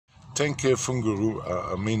Tenke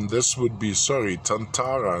Funguruma, I mean this would be, sorry,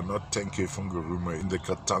 Tantara, not Tenke Funguruma, in the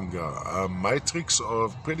Katanga. Matrix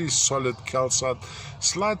of pretty solid calcite,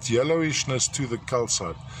 slight yellowishness to the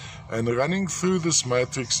calcite. And running through this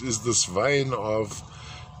matrix is this vein of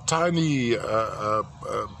tiny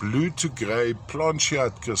blue to grey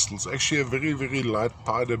planchite crystals, actually a very, very light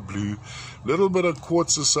powder blue, little bit of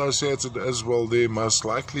quartz associated as well there, most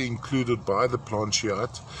likely included by the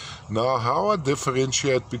planchite. Now, how I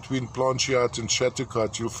differentiate between planchite and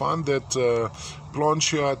shattuckite, you'll find that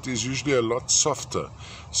planchite is usually a lot softer,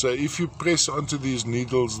 so if you press onto these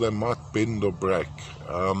needles they might bend or break,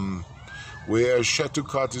 whereas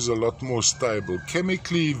shattuckite is a lot more stable,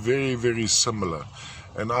 chemically very, very similar.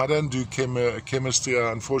 And I don't do chemistry.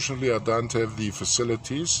 Unfortunately, I don't have the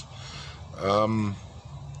facilities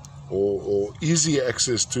or easy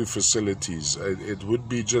access to facilities. It would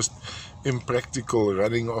be just impractical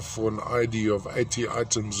running off for an ID of 80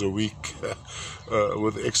 items a week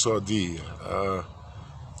with XRD.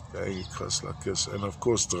 Going across like this. And of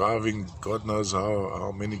course, driving God knows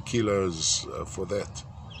how many kilos for that.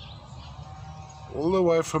 All the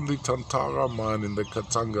way from the Tantara mine in the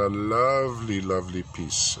Katanga, lovely, lovely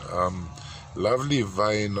piece. Lovely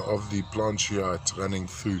vein of the planchite running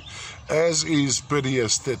through, as is pretty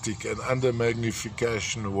aesthetic and under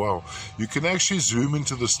magnification. Wow, you can actually zoom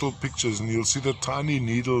into the still pictures and you'll see the tiny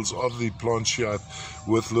needles of the planchite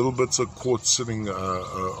with little bits of quartz sitting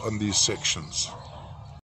on these sections.